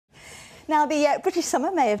Now, the British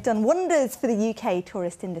summer may have done wonders for the UK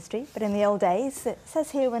tourist industry, but in the old days, it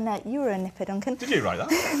says here when you were a nipper, Duncan. Did you write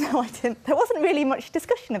that? No, I didn't. There wasn't really much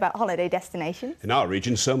discussion about holiday destinations. In our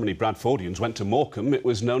region, so many Bradfordians went to Morecambe, it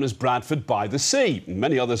was known as Bradford by the Sea. And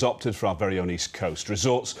many others opted for our very own East Coast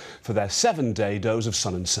resorts for their 7-day dose of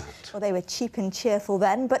sun and sand. Well, they were cheap and cheerful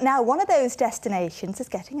then, but now one of those destinations is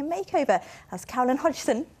getting a makeover, as Carolyn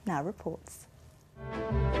Hodgson now reports.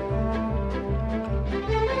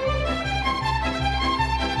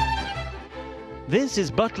 This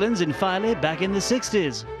is Butlins in Filey back in the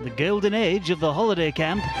 60s, the golden age of the holiday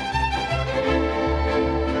camp.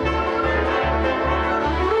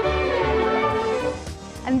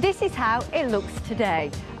 And this is how it looks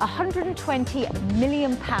today. A £120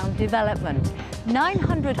 million development.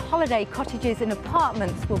 900 holiday cottages and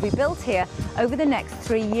apartments will be built here over the next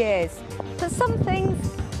 3 years. But some things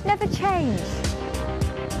never change.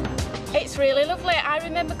 It's really lovely. I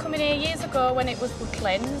remember coming here years ago when it was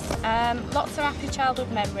Woodlands. Lots of happy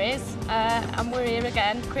childhood memories, and we're here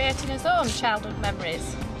again creating our own childhood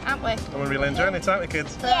memories, aren't we? And we're really enjoying it, aren't we,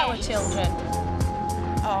 kids? For our children.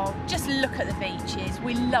 Oh, just look at the beaches.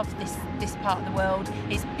 We love this part of the world.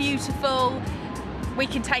 It's beautiful. We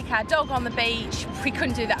can take our dog on the beach. We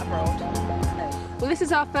couldn't do that abroad. Well, this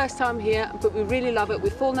is our first time here, but we really love it.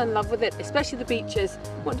 We've fallen in love with it, especially the beaches.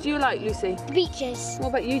 What do you like, Lucy? The beaches. What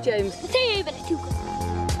about you, James? The sea, but it's too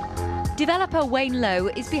good. Developer Wayne Lowe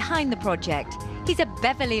is behind the project. He's a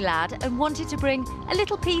Beverley lad and wanted to bring a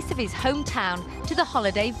little piece of his hometown to the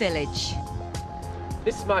holiday village.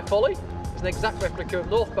 This is my Folly. It's an exact replica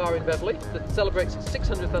of North Bar in Beverley that celebrates its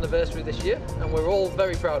 600th anniversary this year, and we're all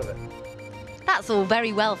very proud of it. That's all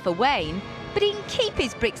very well for Wayne, but he can keep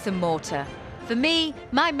his bricks and mortar. For me,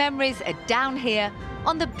 my memories are down here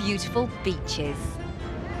on the beautiful beaches.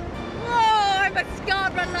 Oh, I'm a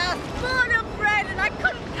Scarborough lass, born and bred, and I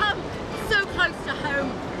couldn't come so close to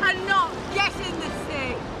home and not get in